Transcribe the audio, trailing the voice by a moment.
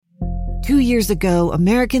2 years ago,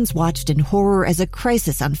 Americans watched in horror as a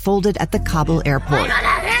crisis unfolded at the Kabul airport.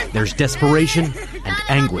 There's desperation and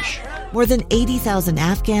anguish. More than 80,000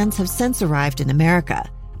 Afghans have since arrived in America,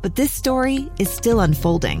 but this story is still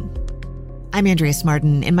unfolding. I'm Andrea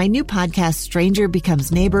Martin. In my new podcast, Stranger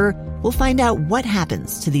Becomes Neighbor, we'll find out what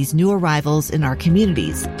happens to these new arrivals in our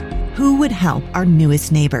communities. Who would help our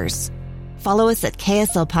newest neighbors? Follow us at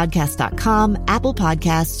kslpodcast.com, Apple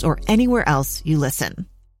Podcasts, or anywhere else you listen.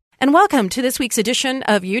 And welcome to this week's edition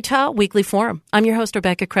of Utah Weekly Forum. I'm your host,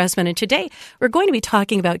 Rebecca Cressman, and today we're going to be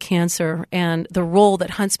talking about cancer and the role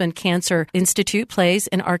that Huntsman Cancer Institute plays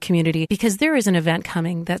in our community, because there is an event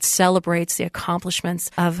coming that celebrates the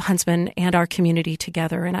accomplishments of Huntsman and our community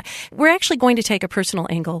together. And we're actually going to take a personal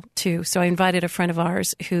angle, too. So I invited a friend of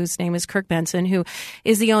ours whose name is Kirk Benson, who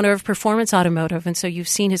is the owner of Performance Automotive. And so you've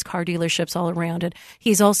seen his car dealerships all around it.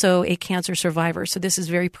 He's also a cancer survivor, so this is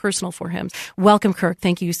very personal for him. Welcome, Kirk.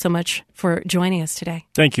 Thank you so much for joining us today.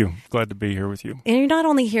 Thank you. Glad to be here with you. And you're not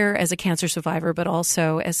only here as a cancer survivor, but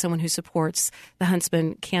also as someone who supports the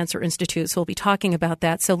Huntsman Cancer Institute. So we'll be talking about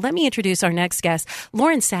that. So let me introduce our next guest.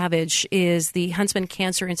 Lauren Savage is the Huntsman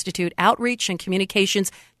Cancer Institute Outreach and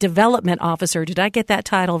Communications Development Officer. Did I get that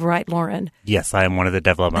title right, Lauren? Yes, I am one of the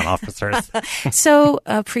development officers. So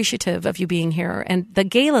appreciative of you being here. And the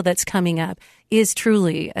gala that's coming up is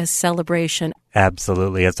truly a celebration.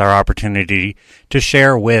 Absolutely. It's our opportunity to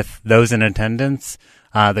share with those in attendance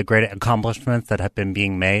the great accomplishments that have been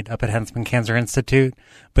being made up at Huntsman Cancer Institute,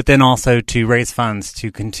 but then also to raise funds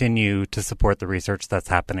to continue to support the research that's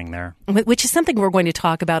happening there. Which is something we're going to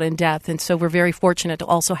talk about in depth. And so we're very fortunate to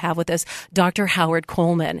also have with us Dr. Howard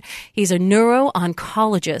Coleman. He's a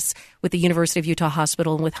neuro-oncologist with the University of Utah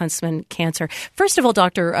Hospital and with Huntsman Cancer. First of all,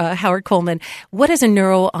 Dr. Howard Coleman, what is a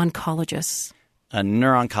neuro-oncologist? A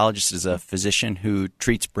neuro-oncologist is a physician who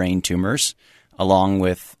treats brain tumors, along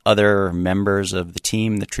with other members of the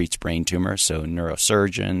team that treats brain tumors, so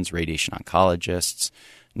neurosurgeons, radiation oncologists,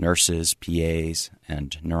 nurses, PAs,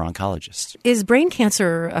 and neuro-oncologists. Is brain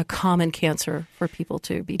cancer a common cancer for people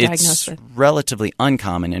to be diagnosed with? It's relatively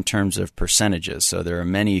uncommon in terms of percentages, so there are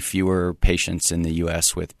many fewer patients in the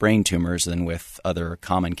U.S. with brain tumors than with other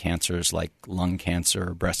common cancers like lung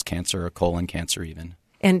cancer, breast cancer, or colon cancer even.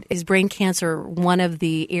 And is brain cancer one of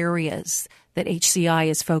the areas that HCI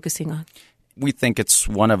is focusing on? We think it's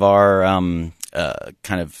one of our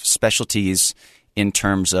kind of specialties in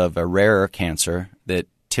terms of a rarer cancer that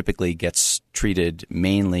typically gets treated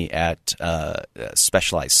mainly at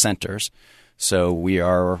specialized centers. So we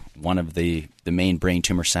are one of the main brain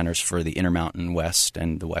tumor centers for the Intermountain West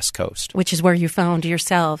and the West Coast. Which is where you found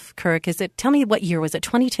yourself, Kirk. Tell me what year was it?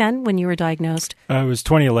 2010 when you were diagnosed? It was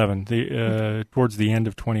 2011, towards the end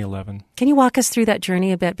of 2011. Can you walk us through that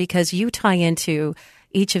journey a bit? Because you tie into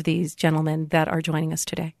each of these gentlemen that are joining us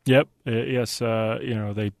today. Yep. Yes.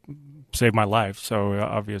 They saved my life, so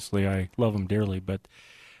obviously I love them dearly. But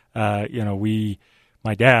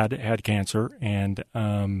my dad had cancer and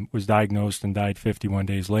was diagnosed and died 51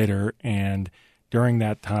 days later. And during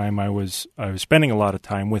that time, I was spending a lot of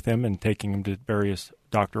time with him and taking him to various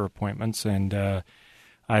doctor appointments, and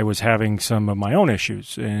I was having some of my own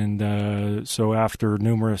issues. And so after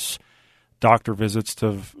numerous doctor visits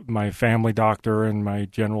to my family doctor and my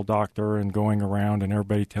general doctor and going around and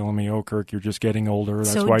everybody telling me, "Oh, Kirk, you're just getting older.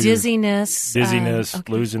 That's so why dizziness,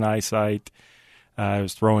 okay. Losing eyesight." I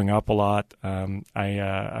was throwing up a lot.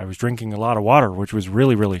 I was drinking a lot of water, which was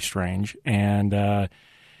really, really strange. And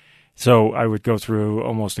so I would go through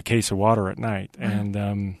almost a case of water at night.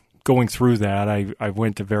 And going through that, I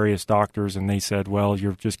went to various doctors, and they said, "Well,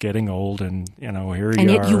 you're just getting old, and here you are." And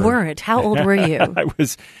yet you weren't. How old were you?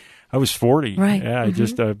 I was 40. Right. Yeah,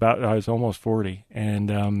 I was almost 40.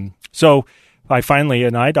 And so I finally,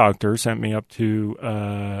 an eye doctor sent me up to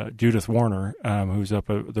Judith Warner, who's up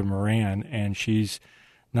at the Moran, and she's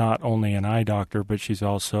not only an eye doctor, but she's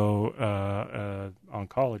also an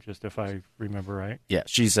oncologist, if I remember right. Yeah,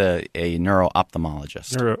 she's a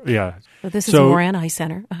neuro-ophthalmologist. Yeah. So this is Moran Eye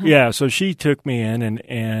Center. Uh-huh. Yeah, so she took me in,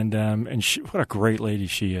 and she, what a great lady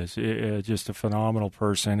she is, just a phenomenal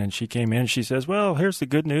person. And she came in, she says, "Well, here's the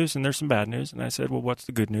good news, and there's some bad news." And I said, "Well, what's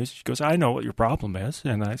the good news?" She goes, "I know what your problem is."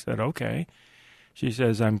 And I said, "Okay." She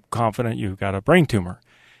says, "I'm confident you've got a brain tumor."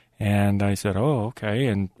 And I said, "Oh, okay."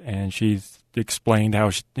 And she explained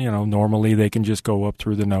how, normally they can just go up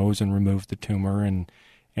through the nose and remove the tumor,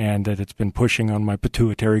 and that it's been pushing on my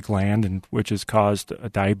pituitary gland, and which has caused a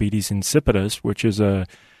diabetes insipidus, which is a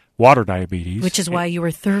water diabetes. Which is why you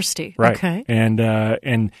were thirsty. Right. Okay.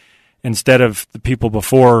 And instead of the people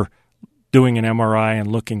before doing an MRI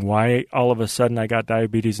and looking why all of a sudden I got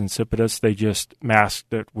diabetes insipidus. They just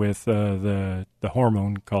masked it with the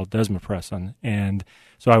hormone called desmopressin. And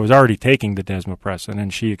so I was already taking the desmopressin,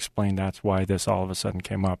 and she explained that's why this all of a sudden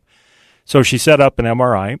came up. So she set up an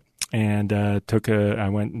MRI, and I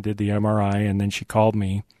went and did the MRI, and then she called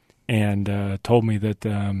me and told me that,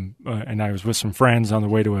 and I was with some friends on the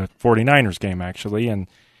way to a 49ers game, actually, and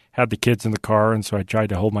had the kids in the car, and so I tried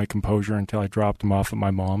to hold my composure until I dropped them off at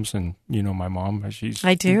my mom's. And you know my mom, she's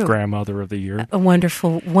grandmother of the year. A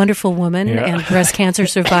wonderful, wonderful woman, and breast cancer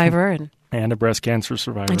survivor. And a breast cancer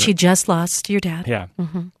survivor. And she just lost your dad. Yeah.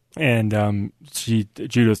 Mm-hmm. And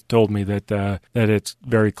Judith told me that it's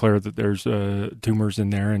very clear that there's tumors in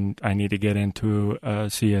there, and I need to get into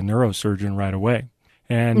see a neurosurgeon right away.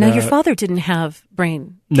 And now, your father didn't have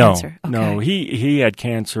brain cancer. No, he had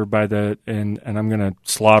cancer and I'm going to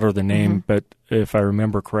slaughter the name, but if I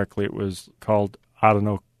remember correctly, it was called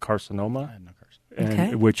adenocarcinoma.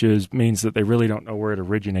 Which means that they really don't know where it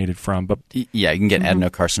originated from. But yeah, you can get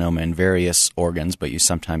adenocarcinoma in various organs, but you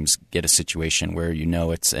sometimes get a situation where you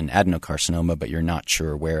know it's an adenocarcinoma, but you're not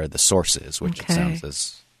sure where the source is, which it sounds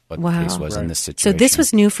as what the case was in this situation. So this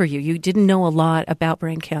was new for you. You didn't know a lot about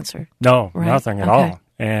brain cancer. No, nothing at all.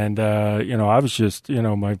 And I was just,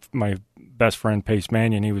 my best friend Pace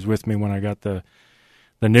Mannion, he was with me when I got the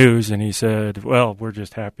news, and he said, well, we're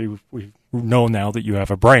just happy we know now that you have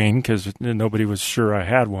a brain, because nobody was sure I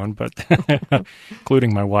had one, but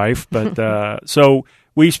including my wife. But so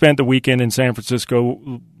we spent the weekend in San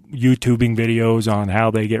Francisco YouTubing videos on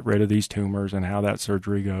how they get rid of these tumors and how that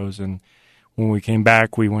surgery goes. And when we came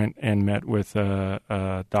back, we went and met with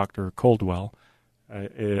Dr. Coldwell,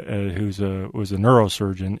 who was a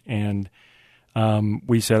neurosurgeon, and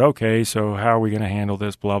we said, okay, so how are we going to handle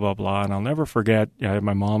this, blah, blah, blah. And I'll never forget, I had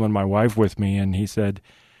my mom and my wife with me, and he said,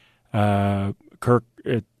 Kirk,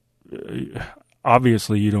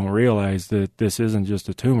 obviously you don't realize that this isn't just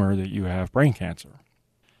a tumor, that you have brain cancer.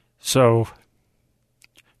 So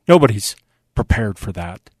nobody's prepared for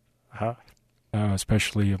that,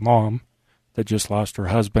 especially a mom that just lost her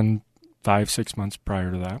husband 5-6 months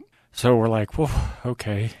prior to that. So we're like, well,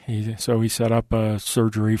 okay. So he set up a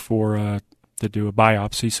surgery to do a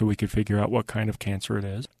biopsy so we could figure out what kind of cancer it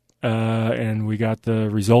is. And we got the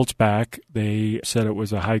results back. They said it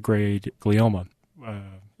was a high-grade glioma.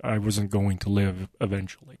 I wasn't going to live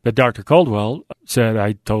eventually. But Dr. Coldwell said,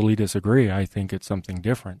 I totally disagree. I think it's something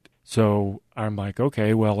different. So I'm like,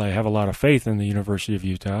 okay, well, I have a lot of faith in the University of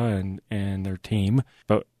Utah and their team,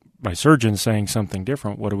 but my surgeon's saying something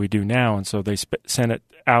different. What do we do now? And so they sent it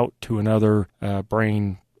out to another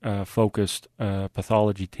brain-focused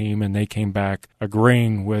pathology team, and they came back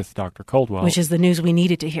agreeing with Dr. Coldwell. Which is the news we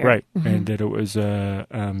needed to hear. Right, and that it was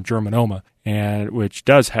germinoma, and which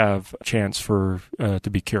does have a chance to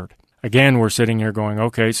be cured. Again, we're sitting here going,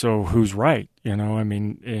 okay, so who's right?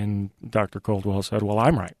 And Dr. Coldwell said, well,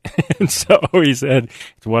 I'm right. And so he said,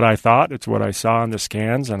 it's what I thought, it's what I saw in the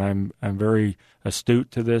scans, and I'm very astute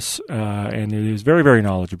to this, and it is very, very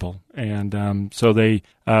knowledgeable. And so they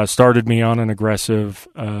started me on an aggressive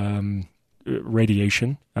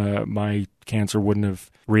radiation. My cancer wouldn't have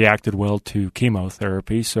reacted well to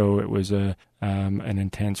chemotherapy, so it was an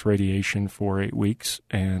intense radiation for 8 weeks,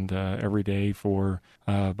 and every day for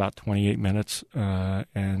about 28 minutes.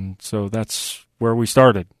 And so that's where we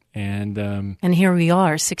started. And here we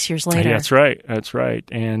are 6 years later. That's right.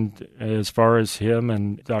 And as far as him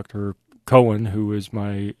and Dr. Cohen, who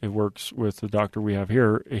works with the doctor we have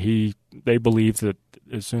here, they believe that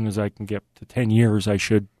as soon as I can get to 10 years, I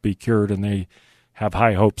should be cured, and they have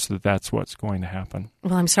high hopes that that's what's going to happen.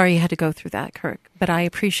 Well, I'm sorry you had to go through that, Kirk, but I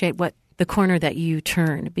appreciate the corner that you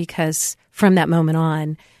turned, because from that moment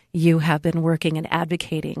on, you have been working and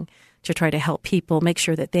advocating to try to help people make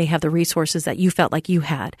sure that they have the resources that you felt like you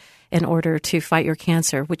had in order to fight your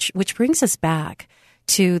cancer, which brings us back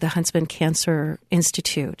to the Huntsman Cancer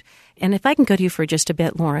Institute. And if I can go to you for just a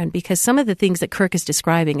bit, Lauren, because some of the things that Kirk is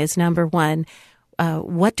describing is, number one,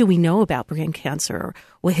 what do we know about brain cancer,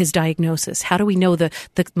 or his diagnosis? How do we know the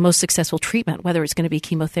most successful treatment, whether it's going to be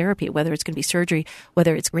chemotherapy, whether it's going to be surgery,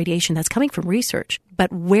 whether it's radiation? That's coming from research.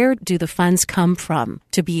 But where do the funds come from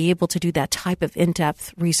to be able to do that type of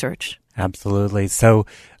in-depth research? Absolutely. So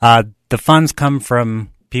the funds come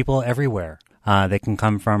from people everywhere. They can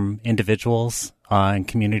come from individuals and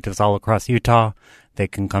communities all across Utah. They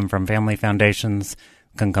can come from family foundations,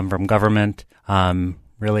 can come from government,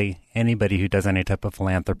 really anybody who does any type of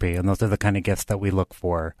philanthropy. And those are the kind of gifts that we look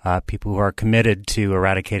for, people who are committed to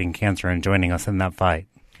eradicating cancer and joining us in that fight.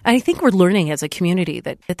 I think we're learning as a community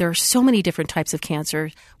that there are so many different types of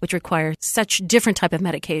cancer which require such different type of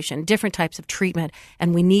medication, different types of treatment,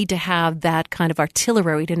 and we need to have that kind of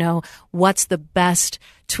artillery to know what's the best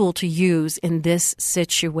tool to use in this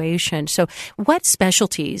situation. So what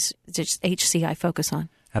specialties does HCI focus on?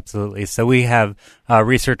 Absolutely. So we have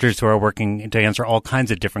researchers who are working to answer all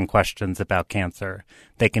kinds of different questions about cancer.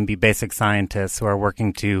 They can be basic scientists who are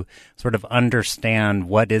working to sort of understand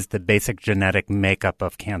what is the basic genetic makeup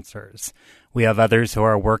of cancers. We have others who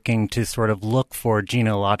are working to sort of look for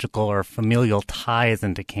genealogical or familial ties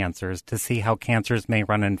into cancers to see how cancers may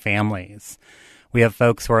run in families. We have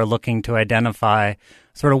folks who are looking to identify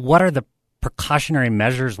sort of what are the precautionary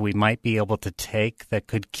measures we might be able to take that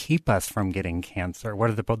could keep us from getting cancer? What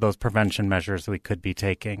are those prevention measures we could be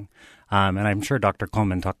taking? And I'm sure Dr.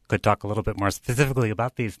 Coleman could talk a little bit more specifically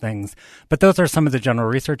about these things. But those are some of the general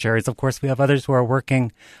research areas. Of course, we have others who are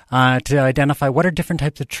working to identify what are different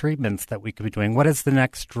types of treatments that we could be doing. What is the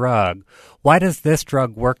next drug? Why does this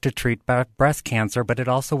drug work to treat breast cancer, but it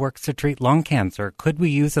also works to treat lung cancer? Could we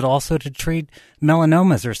use it also to treat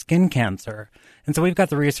melanomas or skin cancer? And so we've got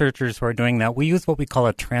the researchers who are doing that. We use what we call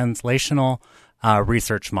a translational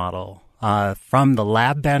research model from the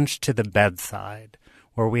lab bench to the bedside,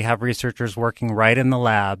 where we have researchers working right in the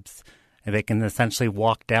labs, and they can essentially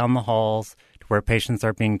walk down the halls to where patients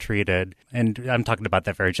are being treated. And I'm talking about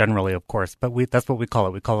that very generally, of course, but that's what we call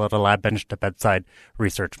it. We call it a lab bench to bedside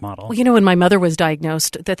research model. Well, when my mother was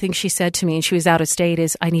diagnosed, the thing she said to me, and she was out of state,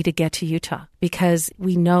 is I need to get to Utah because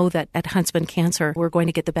we know that at Huntsman Cancer, we're going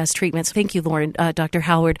to get the best treatments. Thank you, Lauren. Dr.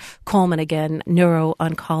 Howard Coleman again,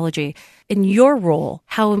 neuro-oncology. In your role,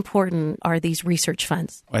 how important are these research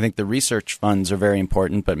funds? I think the research funds are very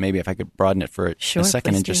important, but maybe if I could broaden it for a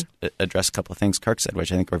second and just address a couple of things Kirk said,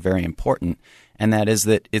 which I think are very important, and that is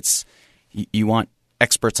that you want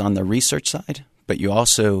experts on the research side, but you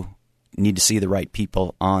also need to see the right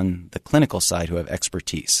people on the clinical side who have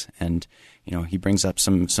expertise. And, he brings up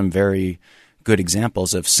some very good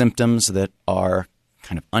examples of symptoms that are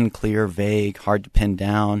kind of unclear, vague, hard to pin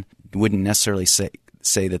down. Wouldn't necessarily say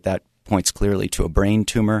that points clearly to a brain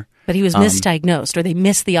tumor. But he was misdiagnosed, or they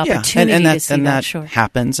missed the opportunity to see that. Sure.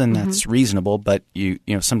 Happens, and that's reasonable. But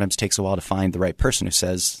sometimes takes a while to find the right person who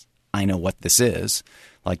says, "I know what this is,"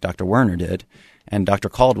 like Dr. Werner did, and Dr.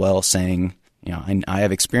 Caldwell saying, I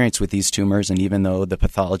have experience with these tumors, and even though the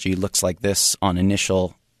pathology looks like this on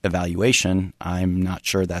initial evaluation, I'm not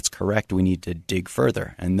sure that's correct. We need to dig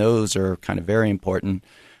further, and those are kind of very important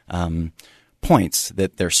points.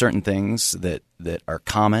 That there are certain things that are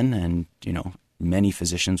common, and many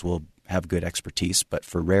physicians will have good expertise, but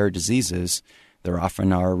for rare diseases, there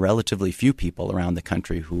often are relatively few people around the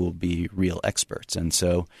country who will be real experts. And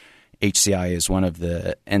so HCI is one of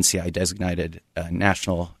the NCI-designated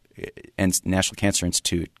National Cancer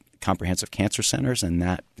Institute comprehensive cancer centers, and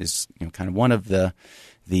that is kind of one of the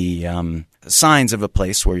signs of a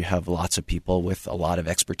place where you have lots of people with a lot of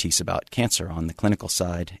expertise about cancer on the clinical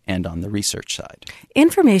side and on the research side.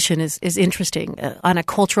 Information is interesting on a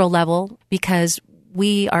cultural level because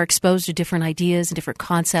we are exposed to different ideas and different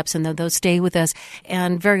concepts, and those stay with us.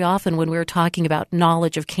 And very often when we're talking about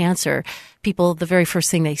knowledge of cancer, people, the very first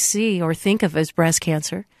thing they see or think of is breast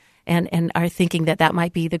cancer and are thinking that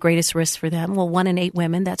might be the greatest risk for them. Well, 1 in 8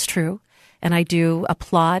 women, that's true. And I do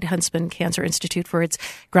applaud Huntsman Cancer Institute for its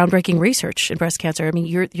groundbreaking research in breast cancer. I mean,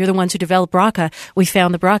 you're the ones who developed BRCA. We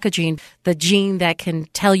found the BRCA gene, the gene that can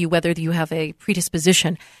tell you whether you have a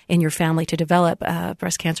predisposition in your family to develop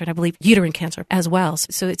breast cancer, and I believe uterine cancer as well.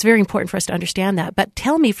 So it's very important for us to understand that. But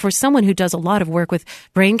tell me, for someone who does a lot of work with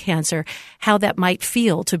brain cancer, how that might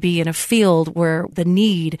feel to be in a field where the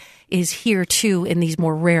need is here too in these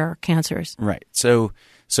more rare cancers. Right. So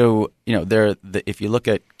if you look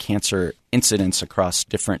at cancer incidence across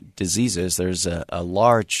different diseases, there's a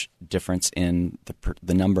large difference in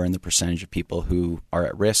the number and the percentage of people who are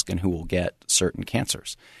at risk and who will get certain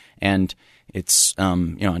cancers. And it's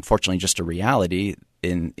unfortunately just a reality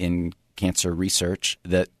in cancer research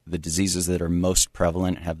that the diseases that are most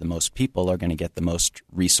prevalent, have the most people, are going to get the most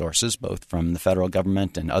resources, both from the federal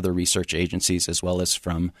government and other research agencies, as well as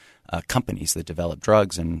from companies that develop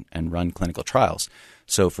drugs and run clinical trials.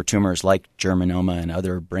 So for tumors like germinoma and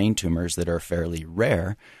other brain tumors that are fairly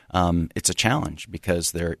rare, it's a challenge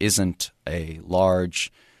because there isn't a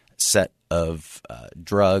large set of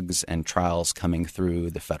drugs and trials coming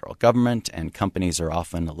through the federal government, and companies are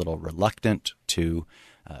often a little reluctant to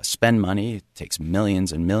spend money. It takes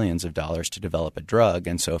millions and millions of dollars to develop a drug,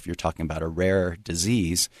 and so if you're talking about a rare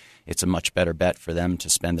disease, it's a much better bet for them to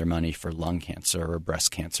spend their money for lung cancer or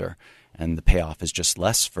breast cancer, and the payoff is just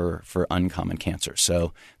less for uncommon cancer.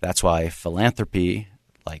 So that's why philanthropy,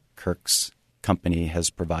 like Kirk's company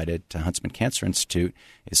has provided to Huntsman Cancer Institute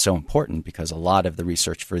is so important, because a lot of the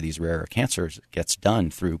research for these rarer cancers gets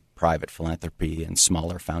done through private philanthropy and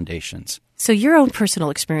smaller foundations. So your own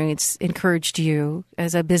personal experience encouraged you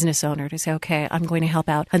as a business owner to say, okay, I'm going to help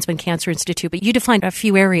out Huntsman Cancer Institute, but you defined a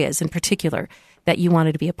few areas in particular that you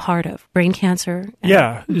wanted to be a part of. Brain cancer?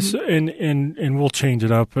 Yeah, and we'll change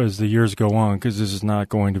it up as the years go on, because this is not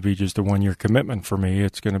going to be just a one-year commitment for me.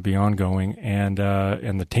 It's going to be ongoing, and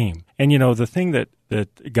the team. And, the thing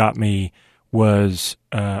that got me was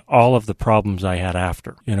all of the problems I had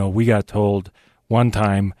after. We got told one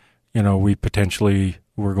time, we potentially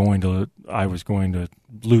I was going to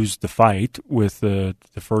lose the fight with the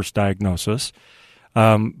first diagnosis.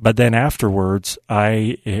 But then afterwards,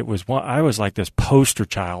 I was like this poster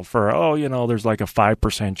child for, there's like a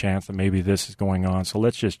 5% chance that maybe this is going on, so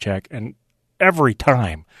let's just check. And every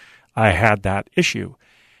time I had that issue,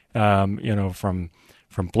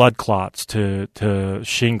 from blood clots to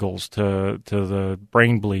shingles to the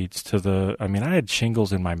brain bleeds I had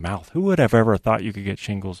shingles in my mouth. Who would have ever thought you could get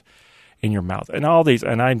shingles in your mouth? And all these,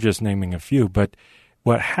 and I'm just naming a few, but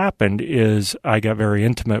what happened is I got very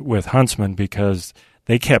intimate with Huntsman because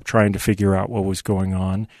they kept trying to figure out what was going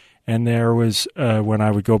on. And there was, when I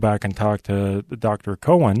would go back and talk to Dr.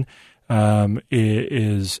 Cohen,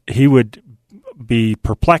 he would be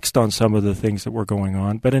perplexed on some of the things that were going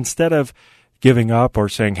on. But instead of giving up or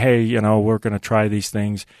saying, hey, we're going to try these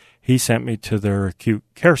things, he sent me to their acute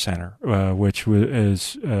care center, which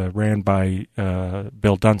is ran by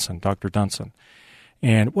Bill Dunson, Dr. Dunson.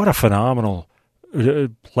 And what a phenomenal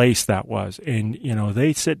place that was. And,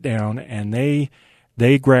 they sit down and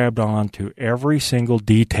they grabbed on to every single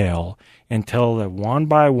detail until that one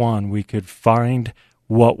by one we could find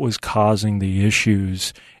what was causing the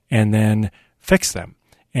issues and then fix them.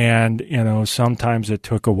 And, sometimes it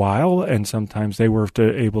took a while and sometimes they were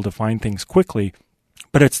able to find things quickly,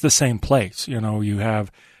 but it's the same place.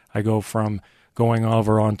 I go from going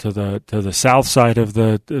over onto the south side of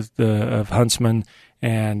of Huntsman,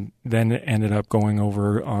 and then ended up going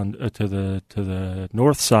over on to the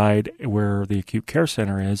north side where the acute care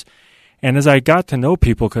center is. And as I got to know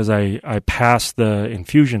people, because I passed the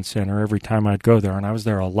infusion center every time I'd go there, and I was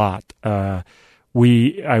there a lot, I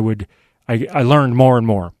learned more and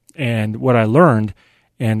more. And what I learned,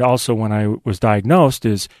 and also when I was diagnosed,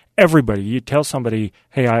 is everybody, you tell somebody,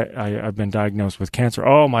 hey, I've been diagnosed with cancer.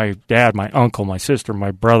 Oh, my dad, my uncle, my sister,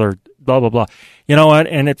 my brother, blah, blah, blah. You know what?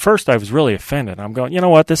 And at first I was really offended. I'm going, you know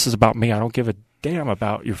what? This is about me. I don't give a damn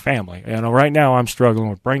about your family. Right now I'm struggling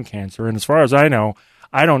with brain cancer. And as far as I know,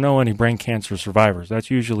 I don't know any brain cancer survivors.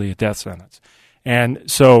 That's usually a death sentence. And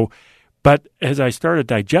so, but as I started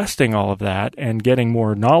digesting all of that and getting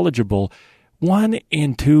more knowledgeable, 1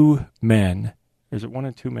 in 2 men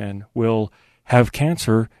will have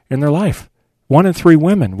cancer in their life. 1 in 3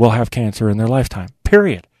 women will have cancer in their lifetime,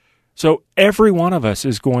 period. So every one of us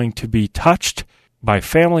is going to be touched by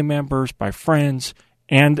family members, by friends,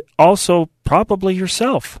 and also probably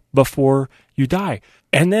yourself before you die.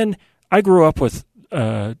 And then I grew up with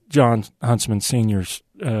John Huntsman Sr.'s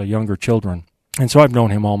younger children, and so I've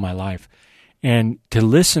known him all my life. And to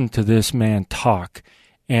listen to this man talk,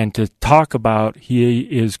 and to talk about he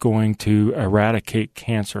is going to eradicate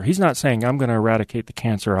cancer. He's not saying I'm going to eradicate the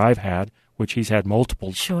cancer I've had, which he's had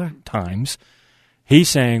multiple times. He's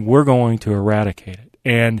saying we're going to eradicate it.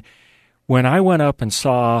 And when I went up and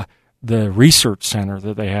saw the research center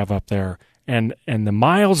that they have up there, and the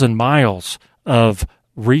miles and miles of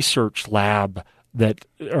research lab that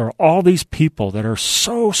are all these people that are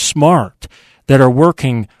so smart, that are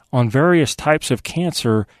working on various types of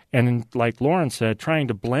cancer, and like Lauren said, trying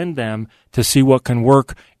to blend them to see what can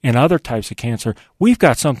work in other types of cancer, we've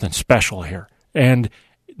got something special here. And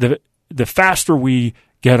the faster we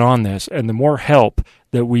get on this and the more help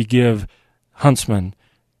that we give Huntsman,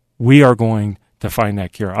 we are going to find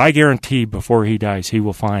that cure. I guarantee before he dies, he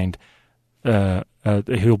will find,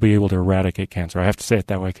 he'll be able to eradicate cancer. I have to say it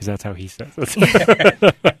that way because that's how he says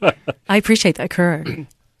it. I appreciate that, Kurt.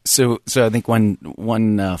 So I think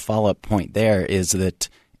one follow-up point there is that,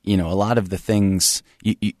 a lot of the things,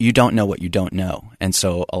 you don't know what you don't know. And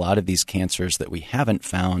so a lot of these cancers that we haven't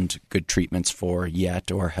found good treatments for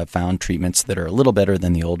yet, or have found treatments that are a little better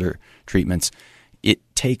than the older treatments, it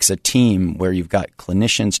takes a team where you've got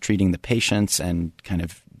clinicians treating the patients and kind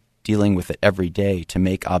of dealing with it every day to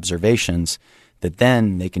make observations that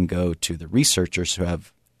then they can go to the researchers who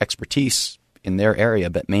have expertise in their area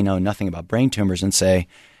but may know nothing about brain tumors and say,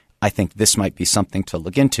 I think this might be something to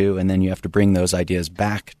look into, and then you have to bring those ideas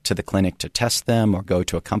back to the clinic to test them, or go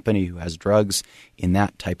to a company who has drugs in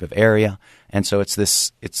that type of area. And so it's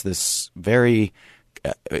this very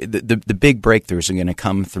the big breakthroughs are going to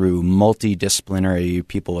come through multidisciplinary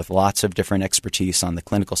people with lots of different expertise on the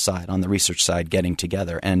clinical side, on the research side, getting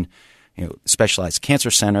together. And specialized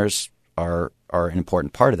cancer centers are an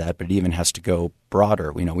important part of that, but it even has to go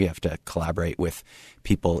broader. We have to collaborate with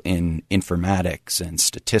people in informatics and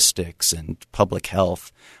statistics and public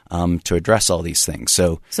health to address all these things.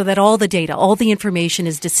 So that all the data, all the information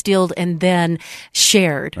is distilled and then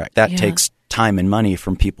shared. Right. That takes time and money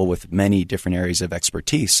from people with many different areas of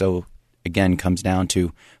expertise. So again, comes down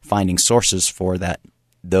to finding sources for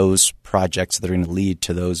those projects that are going to lead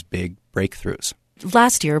to those big breakthroughs.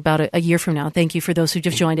 Last year, about a year from now, thank you for those who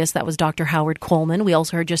just joined us, that was Dr. Howard Coleman. We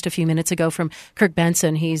also heard just a few minutes ago from Kirk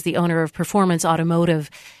Benson. He's the owner of Performance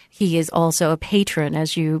Automotive. He is also a patron.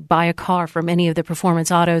 As you buy a car from any of the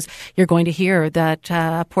Performance Autos, you're going to hear that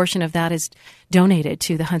a portion of that is donated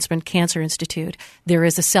to the Huntsman Cancer Institute. There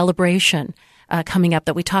is a celebration coming up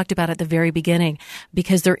that we talked about at the very beginning,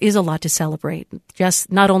 because there is a lot to celebrate.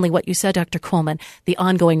 Just not only what you said, Dr. Coleman, the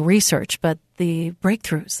ongoing research, but the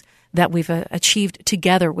breakthroughs that we've achieved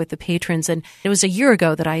together with the patrons. And it was a year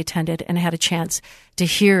ago that I attended and had a chance to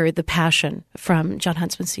hear the passion from Jon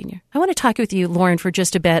Huntsman Sr. I want to talk with you, Lauren, for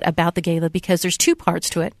just a bit about the gala, because there's two parts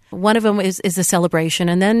to it. One of them is the celebration,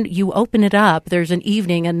 and then you open it up. There's an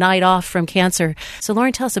evening, a night off from cancer. So,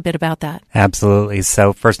 Lauren, tell us a bit about that. Absolutely.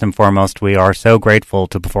 So, first and foremost, we are so grateful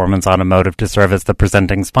to Performance Automotive to serve as the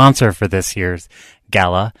presenting sponsor for this year's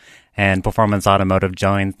gala. And Performance Automotive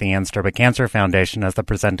joined the Ann Sturba Cancer Foundation as the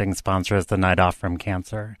presenting sponsor as the Night Off from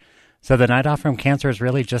Cancer. So the Night Off from Cancer is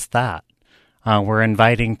really just that. We're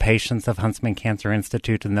inviting patients of Huntsman Cancer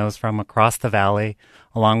Institute and those from across the valley,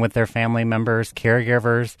 along with their family members,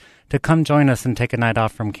 caregivers, to come join us and take a night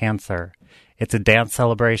off from cancer. It's a dance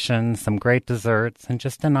celebration, some great desserts, and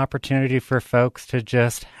just an opportunity for folks to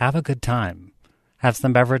just have a good time, have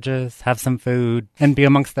some beverages, have some food, and be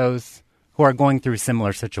amongst those who are going through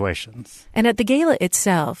similar situations. And at the gala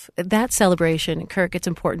itself, that celebration, Kirk, it's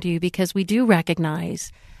important to you because we do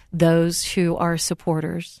recognize those who are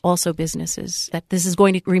supporters, also businesses, that this is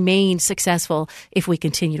going to remain successful if we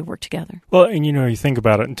continue to work together. Well, and you think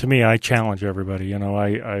about it, and to me, I challenge everybody.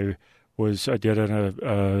 I did an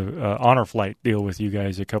honor flight deal with you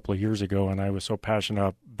guys a couple of years ago, and I was so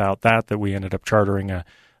passionate about that we ended up chartering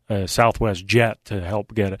a Southwest jet to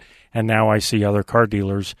help get it. And now I see other car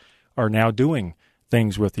dealers are now doing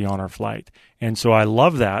things with the honor flight. And so I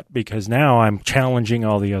love that, because now I'm challenging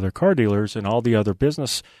all the other car dealers and all the other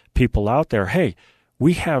business people out there. Hey,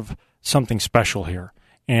 we have something special here.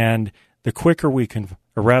 And the quicker we can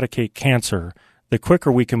eradicate cancer, the quicker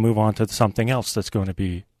we can move on to something else that's going to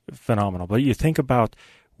be phenomenal. But you think about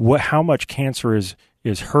how much cancer is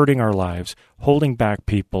hurting our lives, holding back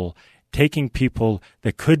people, taking people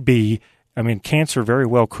that could be, cancer very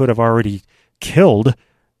well could have already killed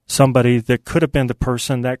somebody that could have been the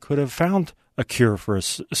person that could have found a cure for a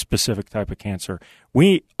specific type of cancer.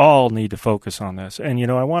 We all need to focus on this. And,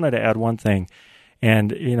 I wanted to add one thing.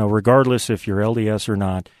 And, regardless if you're LDS or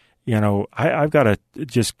not, I've got to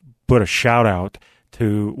just put a shout out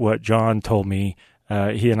to what John told me.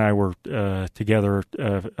 He and I were together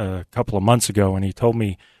a couple of months ago, and he told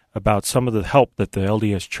me about some of the help that the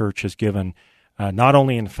LDS Church has given, not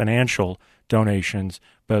only in financial donations,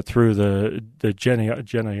 but through the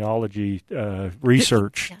genealogy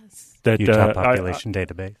research. Yes. That Utah Population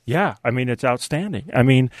Database. Yeah, it's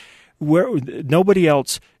outstanding. Where nobody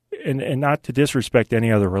else, and not to disrespect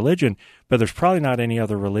any other religion, but there's probably not any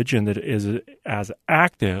other religion that is as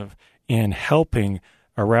active in helping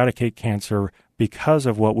eradicate cancer because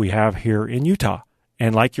of what we have here in Utah.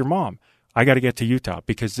 And like your mom, I got to get to Utah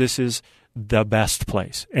because this is the best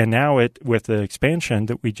place. And now with the expansion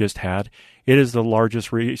that we just had, it is the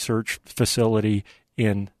largest research facility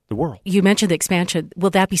in the world. You mentioned the expansion. Will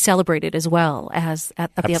that be celebrated as well as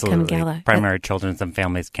at the upcoming gala? Primary Children's and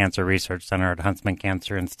Families Cancer Research Center at Huntsman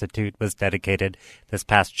Cancer Institute was dedicated this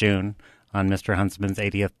past June on Mr. Huntsman's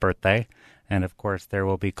 80th birthday. And, of course, there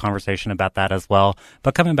will be conversation about that as well.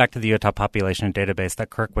 But coming back to the Utah Population Database that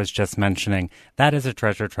Kirk was just mentioning, that is a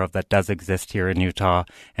treasure trove that does exist here in Utah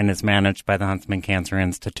and is managed by the Huntsman Cancer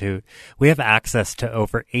Institute. We have access to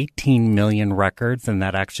over 18 million records, and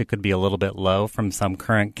that actually could be a little bit low from some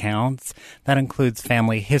current counts. That includes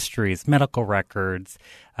family histories, medical records,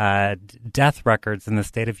 death records in the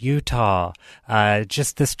state of Utah,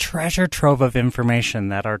 just this treasure trove of information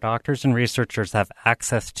that our doctors and researchers have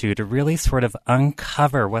access to really sort of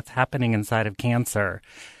uncover what's happening inside of cancer.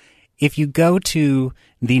 If you go to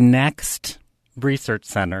the next research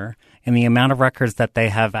center and the amount of records that they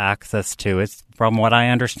have access to is, from what I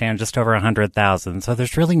understand, just over 100,000. So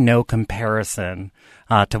there's really no comparison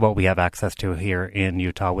to what we have access to here in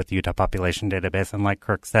Utah with the Utah Population Database. And like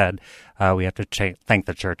Kirk said, we have to thank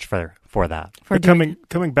the church for that. But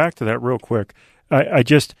coming back to that real quick, I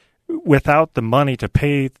just, without the money to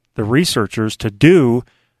pay the researchers to do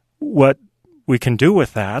what we can do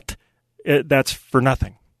with that, that's for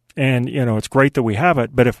nothing. And, it's great that we have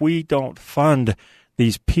it, but if we don't fund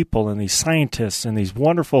these people and these scientists and these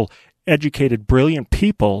wonderful, educated, brilliant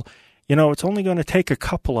people, it's only going to take a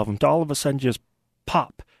couple of them to all of a sudden just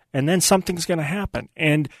pop, and then something's going to happen.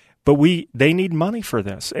 But they need money for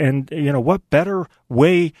this. And, what better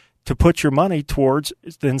way to put your money towards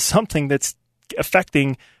than something that's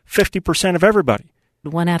affecting 50% of everybody?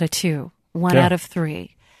 1 out of 2, 1 out of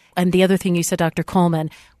 3. And the other thing you said, Dr. Coleman,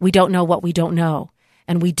 we don't know what we don't know.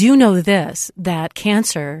 And we do know this, that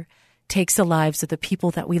cancer takes the lives of the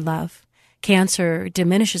people that we love. Cancer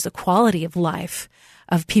diminishes the quality of life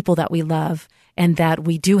of people that we love, and that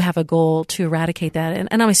we do have a goal to eradicate that.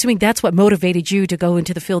 And I'm assuming that's what motivated you to go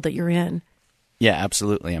into the field that you're in. Yeah,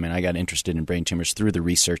 absolutely. I mean, I got interested in brain tumors through the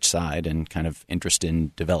research side and kind of interested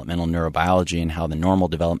in developmental neurobiology and how the normal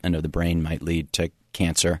development of the brain might lead to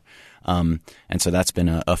cancer. And so that's been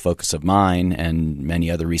a focus of mine, and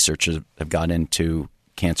many other researchers have got into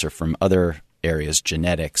cancer from other areas,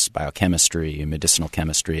 genetics, biochemistry, medicinal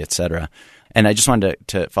chemistry, et cetera. And I just wanted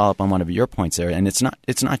to follow up on one of your points there. And it's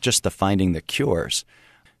not just the finding the cures.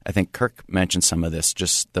 I think Kirk mentioned some of this,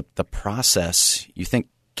 just the process. You think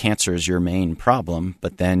cancer is your main problem,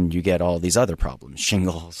 but then you get all these other problems,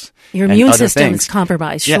 shingles, your immune system's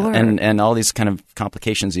compromised, yeah, sure, and all these kind of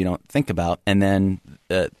complications you don't think about. And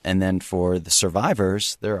then for the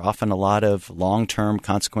survivors, there are often a lot of long-term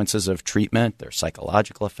consequences of treatment. There's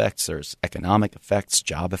psychological effects, there's economic effects,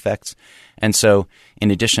 job effects. And so in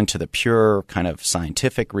addition to the pure kind of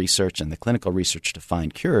scientific research and the clinical research to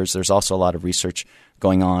find cures, there's also a lot of research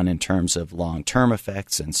going on in terms of long-term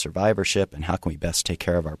effects and survivorship, and how can we best take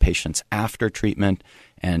care of our patients after treatment,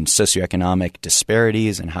 and socioeconomic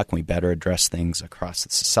disparities, and how can we better address things across the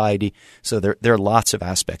society. So there are lots of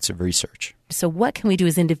aspects of research. So what can we do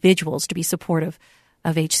as individuals to be supportive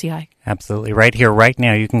of HCI? Absolutely. Right here, right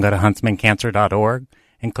now, you can go to huntsmancancer.org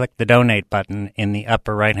and click the donate button in the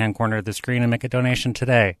upper right-hand corner of the screen and make a donation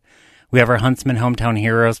today. We have our Huntsman Hometown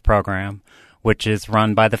Heroes program, which is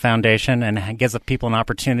run by the foundation and gives people an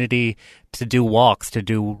opportunity to do walks, to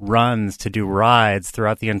do runs, to do rides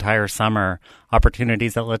throughout the entire summer,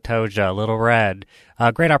 opportunities at Latoja, Little Red.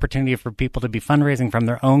 A great opportunity for people to be fundraising from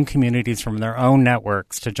their own communities, from their own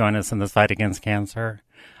networks, to join us in this fight against cancer.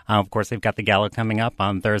 Of course, we've got the gala coming up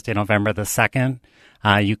on Thursday, November the 2nd.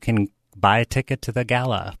 You can buy a ticket to the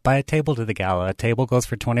gala, buy a table to the gala. A table goes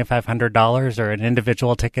for $2,500, or an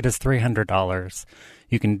individual ticket is $300.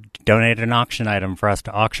 You can donate an auction item for us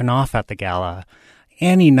to auction off at the gala.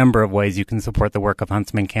 Any number of ways you can support the work of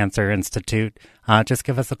Huntsman Cancer Institute. Just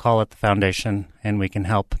give us a call at the foundation, and we can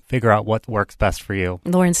help figure out what works best for you.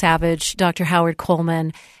 Lauren Savage, Dr. Howard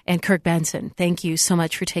Coleman, and Kirk Benson, thank you so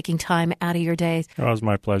much for taking time out of your day. It was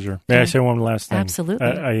my pleasure. May I say one last thing?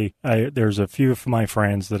 Absolutely. There's a few of my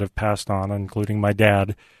friends that have passed on, including my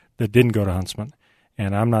dad, that didn't go to Huntsman.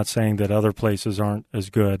 And I'm not saying that other places aren't as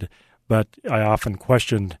good, but I often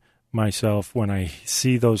questioned myself when I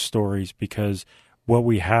see those stories, because what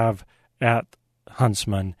we have at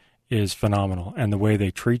Huntsman is phenomenal. And the way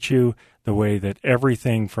they treat you, the way that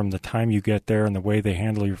everything from the time you get there and the way they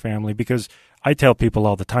handle your family. Because I tell people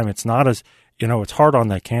all the time, it's not as, it's hard on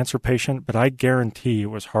that cancer patient, but I guarantee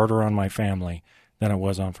it was harder on my family than it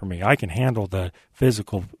was on for me. I can handle the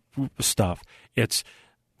physical stuff. It's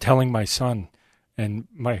telling my son and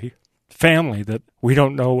my family that we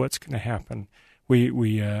don't know what's going to happen.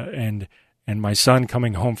 And my son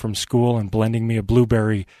coming home from school and blending me a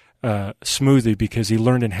blueberry smoothie because he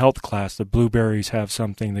learned in health class that blueberries have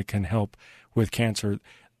something that can help with cancer.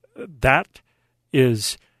 That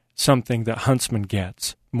is something that Huntsman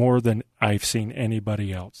gets more than I've seen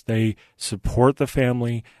anybody else. They support the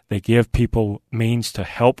family. They give people means to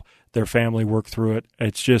help their family work through it.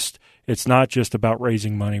 It's not just about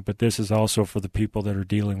raising money, but this is also for the people that are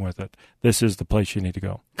dealing with it. This is the place you need to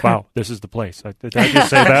go. Wow, this is the place. Did I just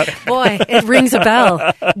say that? Boy, it rings a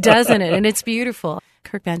bell, doesn't it? And it's beautiful.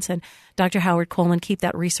 Kirk Benson, Dr. Howard Coleman, keep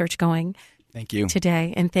that research going. Thank you.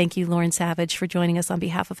 Today. And thank you, Lauren Savage, for joining us on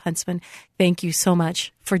behalf of Huntsman. Thank you so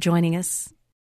much for joining us.